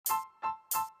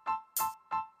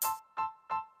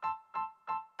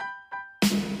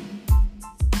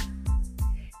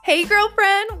Hey,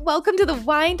 girlfriend, welcome to the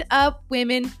Wind Up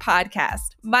Women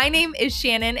podcast. My name is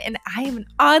Shannon, and I am an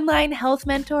online health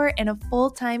mentor and a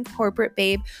full-time corporate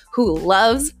babe who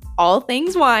loves all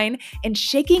things wine and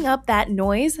shaking up that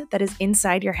noise that is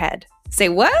inside your head. Say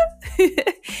what?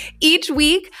 Each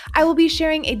week, I will be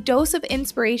sharing a dose of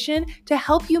inspiration to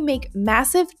help you make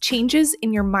massive changes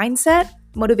in your mindset,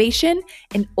 motivation,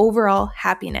 and overall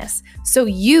happiness so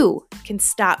you can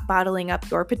stop bottling up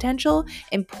your potential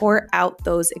and pour out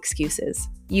those excuses.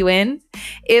 You in?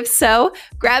 If so,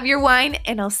 grab your wine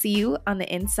and I'll see you on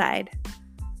the inside.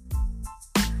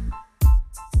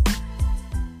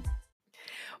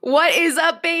 What is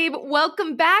up, babe?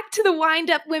 Welcome back to the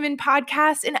Wind Up Women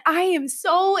podcast, and I am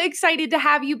so excited to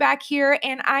have you back here,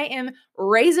 and I am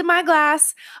raising my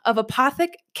glass of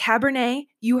Apothic Cabernet.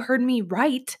 You heard me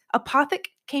right. Apothic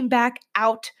came back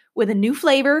out with a new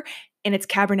flavor, and it's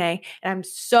Cabernet, and I'm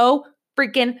so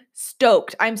freaking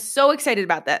stoked. I'm so excited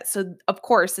about that. So, of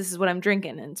course, this is what I'm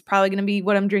drinking, and it's probably going to be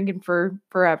what I'm drinking for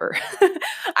forever.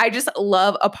 I just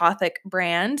love Apothic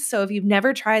brand, so if you've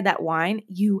never tried that wine,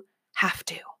 you have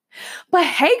to. But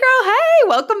hey, girl, hey,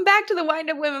 welcome back to the Wind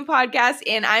Up Women podcast.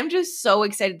 And I'm just so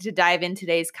excited to dive in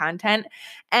today's content.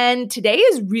 And today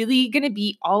is really going to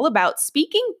be all about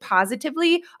speaking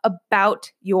positively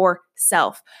about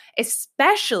yourself,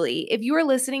 especially if you are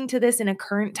listening to this in a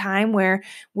current time where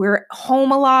we're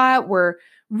home a lot, we're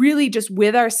really just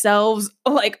with ourselves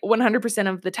like 100%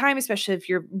 of the time, especially if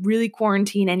you're really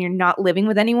quarantined and you're not living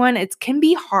with anyone. It can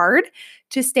be hard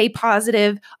to stay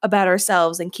positive about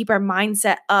ourselves and keep our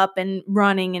mindset up and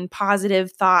running and positive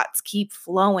thoughts keep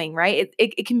flowing, right?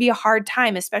 It can be a hard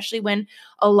time, especially when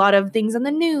a lot of things on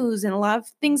the news and a lot of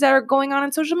things that are going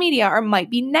on social media might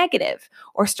be negative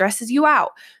or stresses you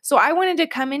out. So I wanted to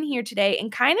come in here today and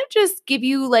kind of just give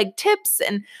you like tips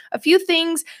and a few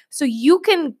things so you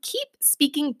can keep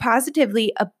speaking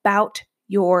positively about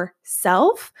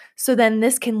yourself. So then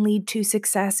this can lead to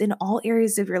success in all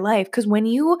areas of your life. Because when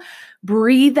you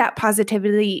breathe that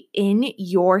positivity in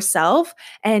yourself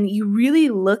and you really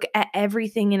look at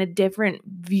everything in a different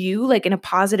view, like in a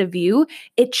positive view,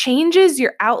 it changes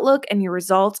your outlook and your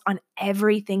results on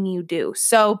everything you do.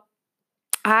 So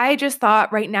I just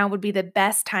thought right now would be the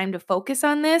best time to focus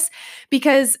on this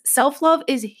because self-love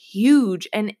is huge.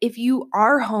 And if you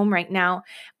are home right now,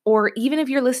 or even if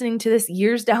you're listening to this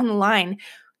years down the line,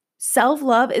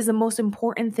 self-love is the most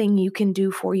important thing you can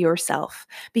do for yourself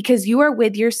because you are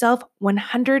with yourself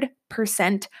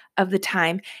 100% of the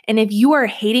time. And if you are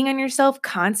hating on yourself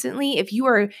constantly, if you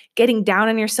are getting down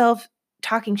on yourself,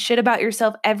 talking shit about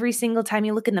yourself every single time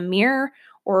you look in the mirror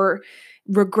or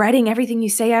regretting everything you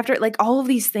say after it, like all of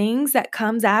these things that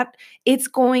comes out, it's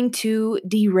going to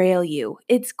derail you.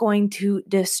 It's going to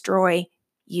destroy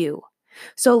you.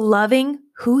 So loving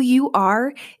who you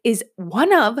are is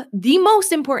one of the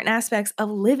most important aspects of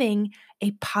living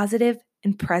a positive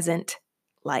and present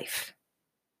life.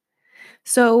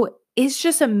 So it's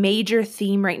just a major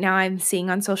theme right now I'm seeing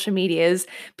on social media is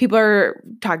people are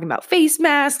talking about face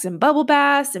masks and bubble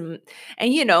baths and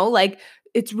you know, like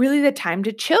it's really the time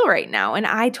to chill right now. And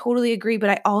I totally agree, but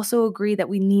I also agree that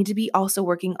we need to be also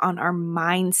working on our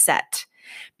mindset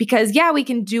because yeah, we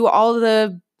can do all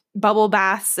the bubble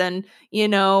baths and, you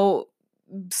know,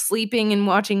 sleeping and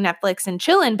watching Netflix and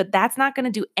chilling, but that's not going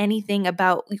to do anything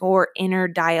about your inner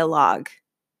dialogue.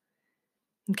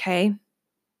 Okay.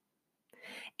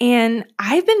 And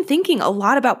I've been thinking a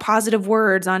lot about positive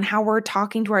words on how we're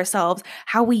talking to ourselves,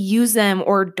 how we use them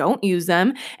or don't use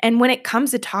them. And when it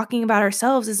comes to talking about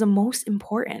ourselves is the most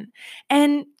important.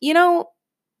 And, you know,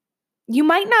 you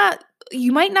might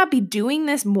not be doing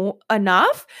this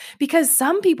enough because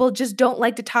some people just don't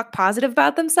like to talk positive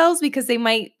about themselves because they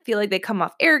might feel like they come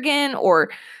off arrogant or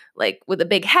like with a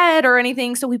big head or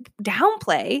anything. So we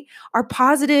downplay our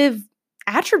positive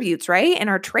attributes, right? And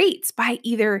our traits by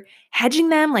either hedging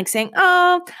them, like saying,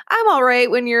 oh, I'm all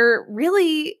right, when you're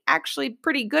really actually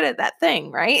pretty good at that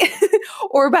thing, right?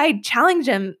 Or by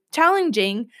challenging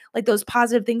like those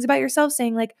positive things about yourself,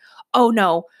 saying like, oh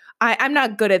no, I'm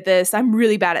not good at this. I'm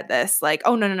really bad at this. Like,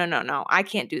 oh, no, I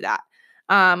can't do that.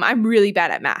 I'm really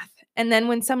bad at math. And then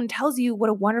when someone tells you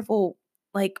what a wonderful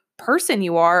like person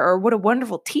you are or what a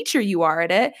wonderful teacher you are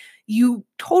at it, you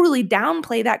totally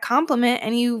downplay that compliment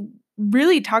and you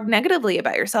really talk negatively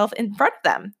about yourself in front of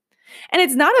them. And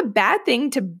it's not a bad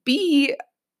thing to be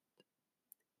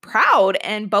proud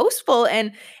and boastful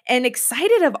and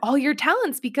excited of all your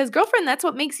talents because girlfriend, that's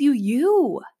what makes you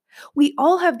you. We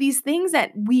all have these things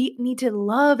that we need to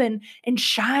love and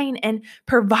shine and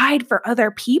provide for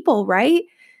other people, right?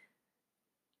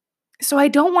 So I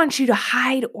don't want you to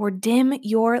hide or dim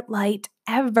your light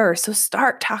ever. So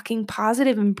start talking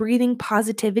positive and breathing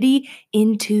positivity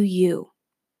into you.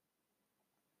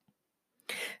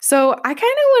 So I kind of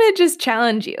want to just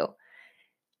challenge you.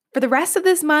 For the rest of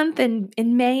this month and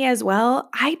in May as well,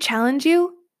 I challenge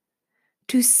you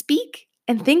to speak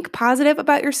and think positive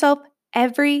about yourself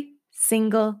every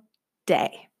single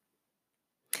day.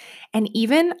 And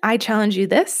even I challenge you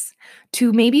this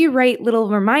to maybe write little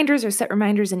reminders or set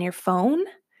reminders in your phone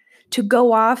to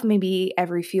go off maybe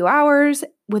every few hours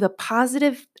with a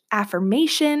positive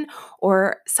affirmation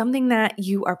or something that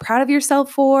you are proud of yourself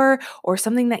for or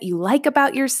something that you like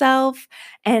about yourself,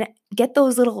 and get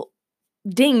those little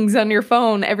dings on your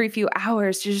phone every few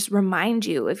hours to just remind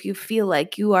you if you feel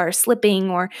like you are slipping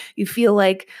or you feel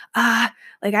like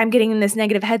I'm getting in this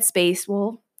negative headspace.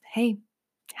 Well, hey,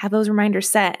 have those reminders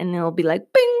set and it'll be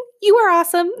like, bing, you are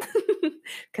awesome.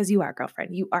 Because you are,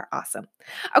 girlfriend. You are awesome.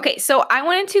 Okay, so I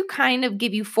wanted to kind of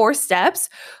give you 4 steps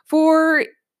for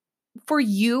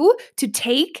you to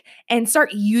take and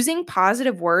start using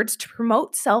positive words to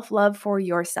promote self-love for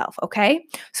yourself, okay?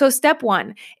 So step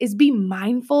 1 is be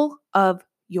mindful of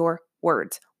your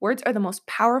words. Words are the most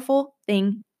powerful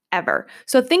thing ever.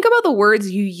 So think about the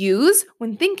words you use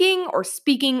when thinking or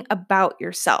speaking about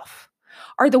yourself.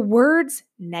 Are the words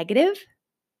negative?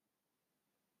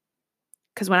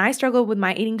 Because when I struggled with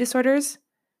my eating disorders,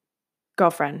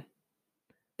 girlfriend,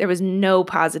 there was no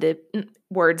positive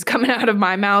words coming out of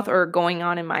my mouth or going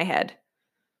on in my head.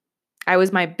 I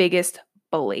was my biggest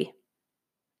bully.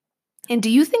 And do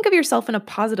you think of yourself in a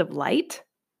positive light?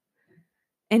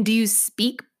 And do you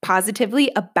speak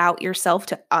positively about yourself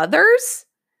to others?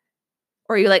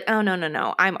 Or are you like, oh,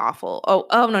 no, I'm awful.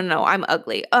 Oh, no, I'm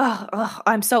ugly.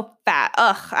 I'm so fat.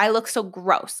 I look so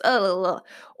gross.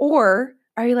 Or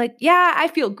are you like, yeah, I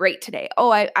feel great today.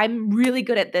 Oh, I'm really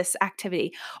good at this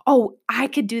activity. Oh, I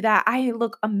could do that. I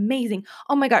look amazing.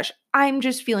 Oh my gosh, I'm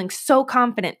just feeling so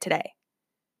confident today.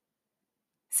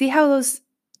 See how those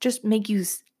just make you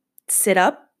sit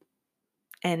up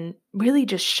and really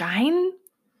just shine?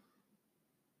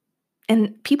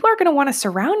 And people are going to want to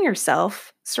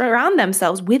surround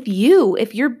themselves with you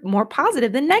if you're more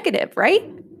positive than negative, right?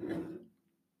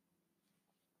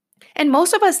 And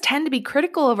most of us tend to be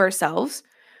critical of ourselves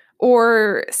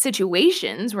or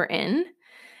situations we're in,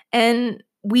 and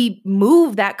we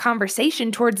move that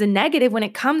conversation towards the negative when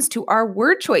it comes to our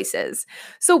word choices.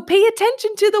 So pay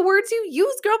attention to the words you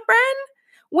use, girlfriend,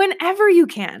 whenever you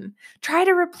can. Try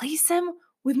to replace them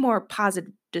with more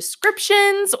positive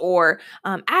descriptions or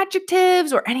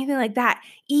adjectives or anything like that,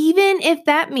 even if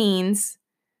that means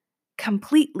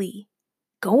completely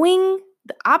going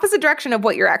the opposite direction of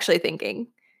what you're actually thinking.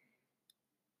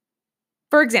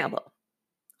 For example,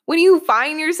 when you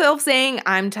find yourself saying,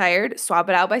 I'm tired, swap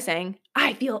it out by saying,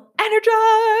 I feel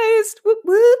energized. Whoop,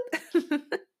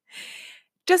 whoop.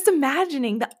 Just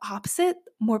imagining the opposite,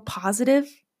 more positive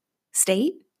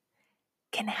state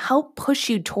can help push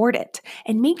you toward it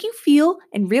and make you feel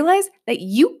and realize that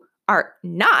you are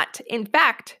not, in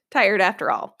fact, tired after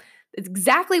all. It's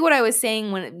exactly what I was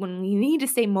saying when you need to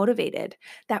stay motivated.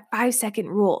 That 5-second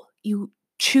rule, you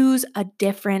choose a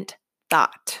different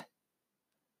thought.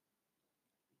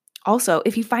 Also,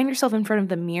 if you find yourself in front of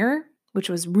the mirror, which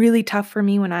was really tough for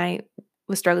me when I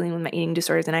was struggling with my eating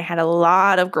disorders, and I had a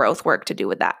lot of growth work to do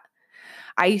with that.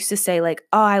 I used to say like,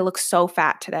 oh, I look so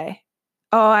fat today.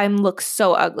 Oh, I look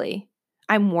so ugly.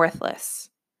 I'm worthless.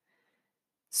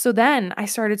 So then I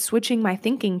started switching my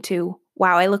thinking to,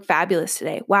 wow, I look fabulous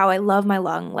today. Wow, I love my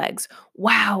long legs.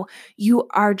 Wow, you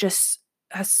are just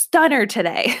a stunner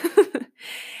today.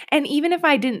 And even if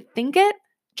I didn't think it,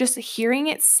 just hearing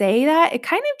it say that, it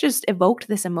kind of just evoked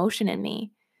this emotion in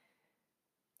me.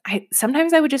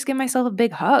 Sometimes I would just give myself a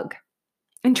big hug.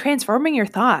 And transforming your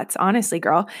thoughts, honestly,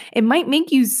 girl, it might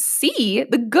make you see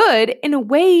the good in a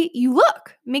way you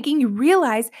look, making you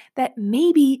realize that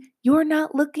maybe you're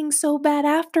not looking so bad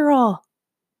after all.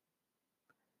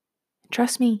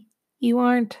 Trust me, you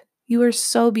aren't. You are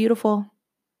so beautiful.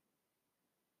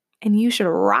 And you should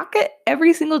rock it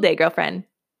every single day, girlfriend.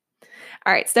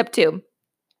 All right, step 2.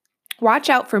 Watch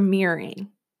out for mirroring.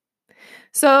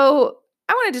 So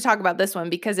I wanted to talk about this one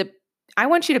because I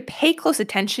want you to pay close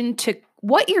attention to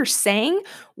what you're saying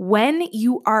when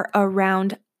you are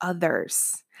around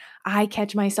others. I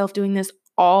catch myself doing this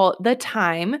all the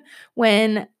time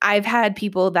when I've had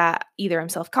people that either I'm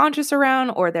self-conscious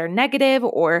around or they're negative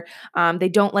or they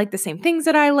don't like the same things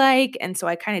that I like. And so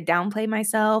I kind of downplay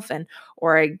myself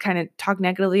or I kind of talk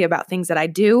negatively about things that I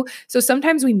do. So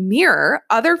sometimes we mirror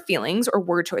other feelings or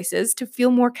word choices to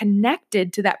feel more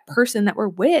connected to that person that we're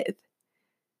with.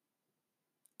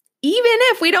 even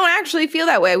if we don't actually feel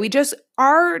that way.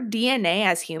 Our DNA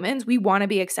as humans, we want to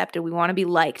be accepted. We want to be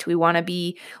liked. We want to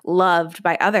be loved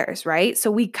by others, right? So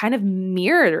we kind of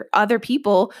mirror other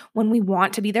people when we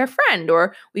want to be their friend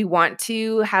or we want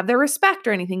to have their respect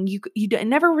or anything. You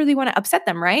never really want to upset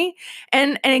them, right?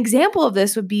 And an example of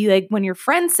this would be like when your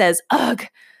friend says, ugh,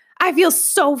 I feel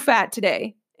so fat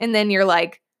today. And then you're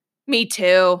like, me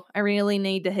too. I really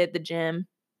need to hit the gym.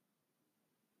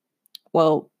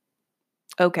 Well,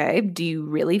 okay, do you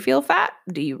really feel fat?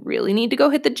 Do you really need to go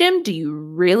hit the gym? Do you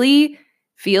really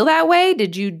feel that way?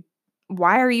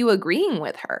 Why are you agreeing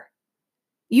with her?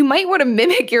 You might want to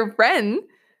mimic your friend,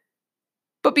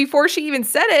 but before she even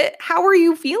said it, how were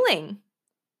you feeling?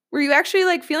 Were you actually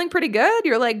like feeling pretty good?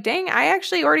 You're like, dang, I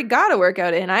actually already got a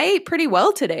workout in. I ate pretty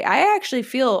well today. I actually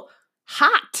feel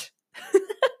hot.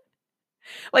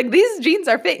 Like these jeans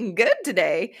are fitting good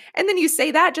today. And then you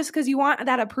say that just because you want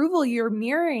that approval, you're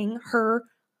mirroring her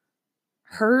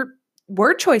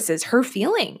word choices, her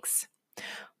feelings.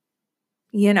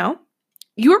 You know,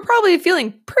 you were probably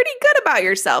feeling pretty good about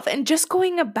yourself and just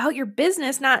going about your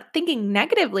business, not thinking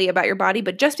negatively about your body,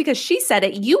 but just because she said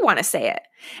it, you want to say it.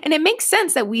 And it makes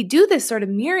sense that we do this sort of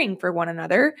mirroring for one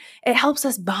another. It helps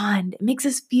us bond. It makes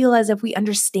us feel as if we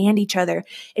understand each other.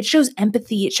 It shows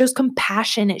empathy. It shows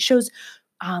compassion. It shows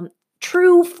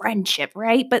true friendship,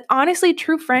 right? But honestly,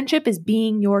 true friendship is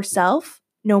being yourself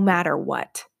no matter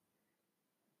what.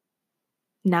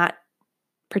 Not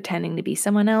pretending to be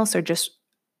someone else or just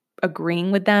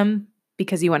agreeing with them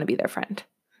because you want to be their friend.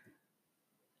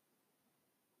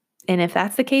 And if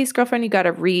that's the case, girlfriend, you got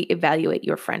to reevaluate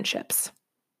your friendships.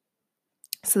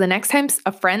 So the next time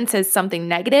a friend says something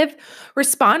negative,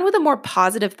 respond with a more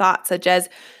positive thought, such as,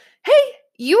 hey,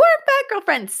 you aren't fat,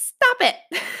 girlfriend. Stop it.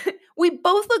 We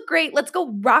both look great. Let's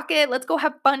go rock it. Let's go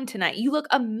have fun tonight. You look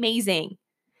amazing.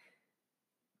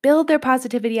 Build their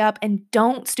positivity up and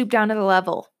don't stoop down to the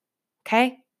level.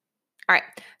 Okay? All right.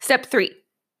 Step 3.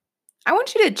 I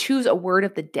want you to choose a word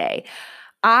of the day.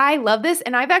 I love this,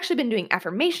 and I've actually been doing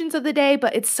affirmations of the day,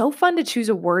 but it's so fun to choose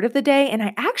a word of the day, and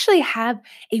I actually have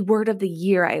a word of the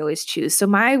year I always choose. So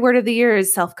my word of the year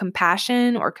is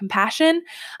self-compassion or compassion,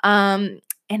 and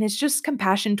it's just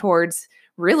compassion towards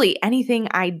really anything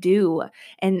I do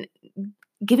and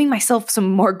giving myself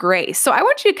some more grace. So I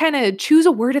want you to kind of choose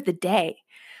a word of the day.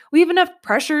 We have enough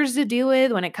pressures to deal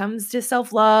with when it comes to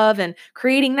self-love and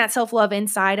creating that self-love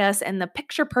inside us and the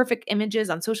picture perfect images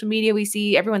on social media we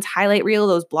see, everyone's highlight reel,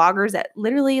 those bloggers that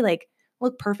literally like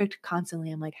look perfect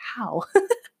constantly. I'm like, how?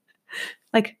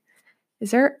 Like,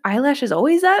 is their eyelashes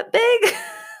always that big?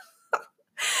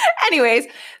 Anyways,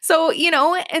 so,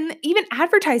 and even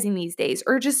advertising these days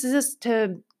urges us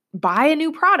to buy a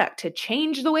new product, to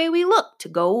change the way we look, to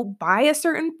go buy a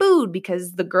certain food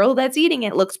because the girl that's eating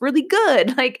it looks really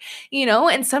good.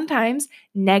 And sometimes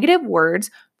negative words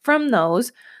from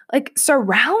those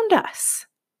surround us.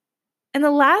 And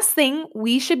the last thing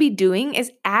we should be doing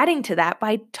is adding to that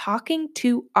by talking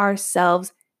to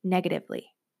ourselves negatively.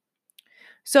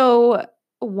 So,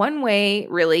 one way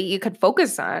really you could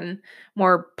focus on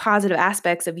more positive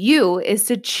aspects of you is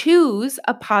to choose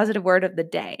a positive word of the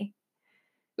day,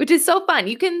 which is so fun.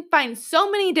 You can find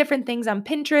so many different things on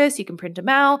Pinterest. You can print them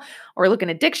out or look in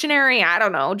a dictionary. I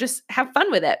don't know, just have fun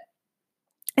with it.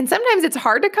 And sometimes it's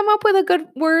hard to come up with a good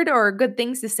word or good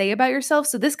things to say about yourself.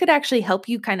 So this could actually help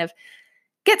you kind of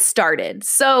get started.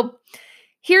 So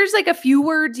here's a few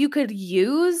words you could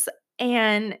use,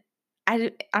 and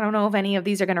I don't know if any of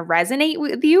these are going to resonate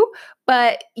with you,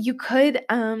 but you could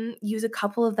use a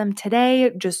couple of them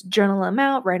today. Just journal them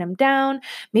out, write them down.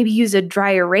 Maybe use a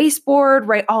dry erase board,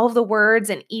 write all of the words,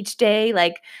 and each day,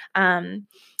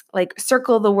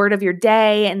 circle the word of your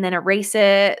day and then erase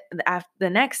it after the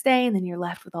next day, and then you're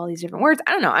left with all these different words.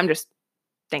 I don't know. I'm just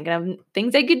thinking of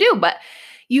things I could do, but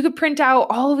you could print out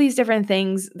all of these different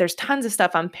things. There's tons of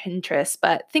stuff on Pinterest,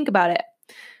 but think about it.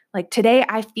 Like today,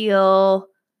 I feel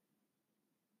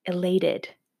elated.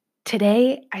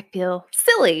 Today, I feel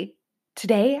silly.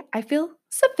 Today, I feel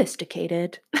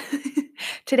sophisticated.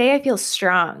 Today, I feel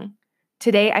strong.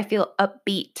 Today, I feel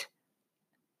upbeat,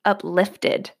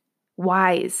 uplifted,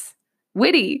 wise,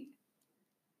 witty,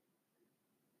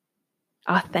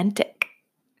 authentic,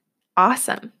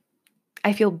 awesome.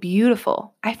 I feel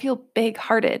beautiful. I feel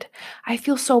big-hearted. I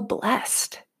feel so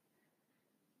blessed.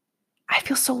 I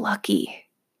feel so lucky.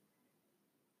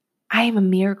 I am a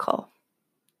miracle.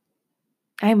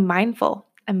 I am mindful.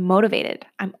 I'm motivated.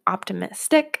 I'm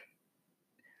optimistic.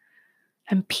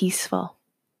 I'm peaceful.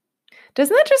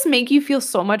 Doesn't that just make you feel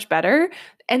so much better?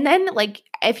 And then, like,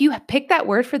 if you pick that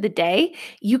word for the day,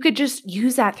 you could just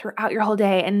use that throughout your whole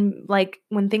day. And like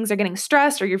when things are getting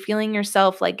stressed or you're feeling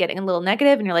yourself like getting a little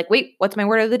negative and you're like, wait, what's my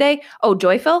word of the day? Oh,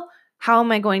 joyful. How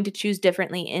am I going to choose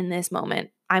differently in this moment?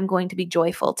 I'm going to be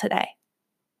joyful today.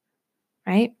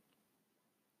 Right?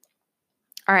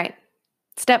 All right.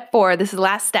 Step 4. This is the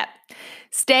last step.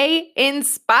 Stay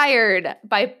inspired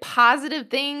by positive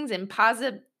things and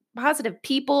positive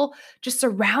people. Just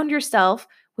surround yourself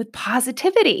with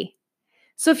positivity.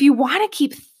 So if you want to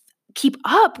keep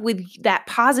up with that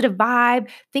positive vibe,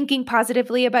 thinking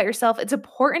positively about yourself, it's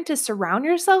important to surround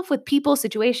yourself with people,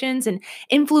 situations, and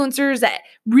influencers that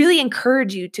really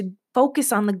encourage you to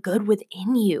focus on the good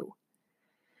within you.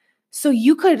 So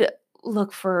you could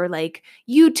look for like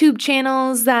YouTube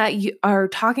channels that are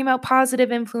talking about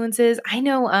positive influences. I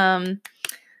know I'm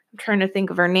trying to think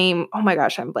of her name. Oh my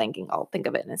gosh, I'm blanking. I'll think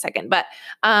of it in a second. But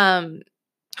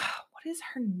what is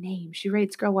her name? She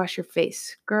rates Girl Wash Your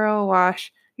Face. Girl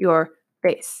Wash Your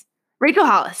Face. Rachel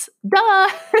Hollis. Duh.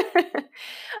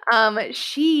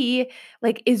 She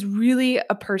like is really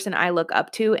a person I look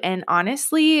up to. And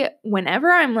honestly, whenever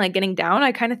I'm like getting down,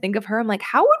 I kind of think of her. I'm like,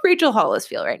 how would Rachel Hollis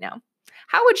feel right now?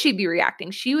 How would she be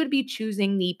reacting? She would be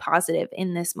choosing the positive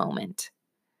in this moment.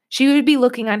 She would be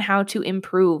looking on how to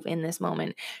improve in this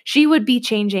moment. She would be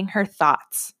changing her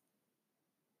thoughts.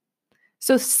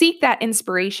 So seek that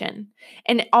inspiration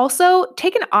and also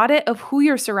take an audit of who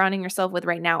you're surrounding yourself with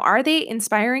right now. Are they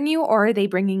inspiring you or are they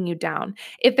bringing you down?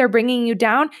 If they're bringing you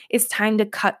down, it's time to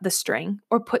cut the string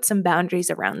or put some boundaries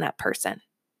around that person.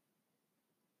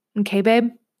 Okay, babe?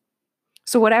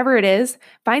 So whatever it is,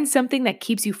 find something that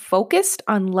keeps you focused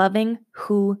on loving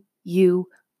who you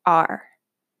are.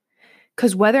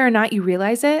 Because whether or not you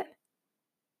realize it,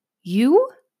 you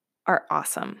are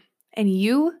awesome and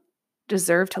you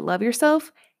deserve to love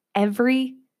yourself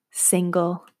every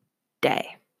single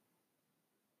day.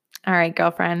 All right,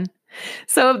 girlfriend.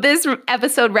 So if this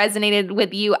episode resonated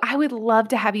with you, I would love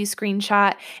to have you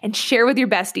screenshot and share with your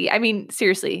bestie. I mean,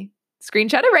 seriously,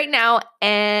 screenshot it right now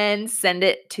and send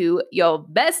it to your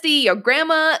bestie, your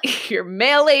grandma, your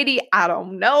mail lady, I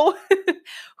don't know,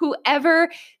 whoever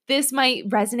this might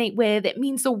resonate with. It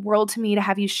means the world to me to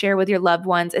have you share with your loved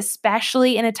ones,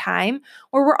 especially in a time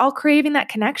where we're all craving that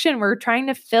connection. We're trying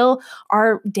to fill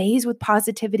our days with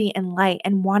positivity and light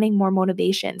and wanting more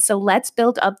motivation. So let's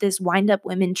build up this Wind Up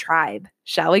Women tribe,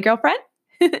 shall we, girlfriend?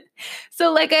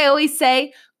 So like I always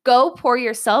say, go pour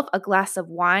yourself a glass of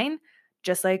wine,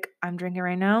 just like I'm drinking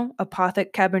right now,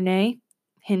 Apothic Cabernet,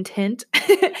 hint, hint,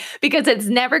 because it's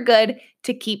never good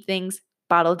to keep things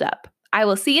bottled up. I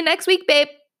will see you next week, babe.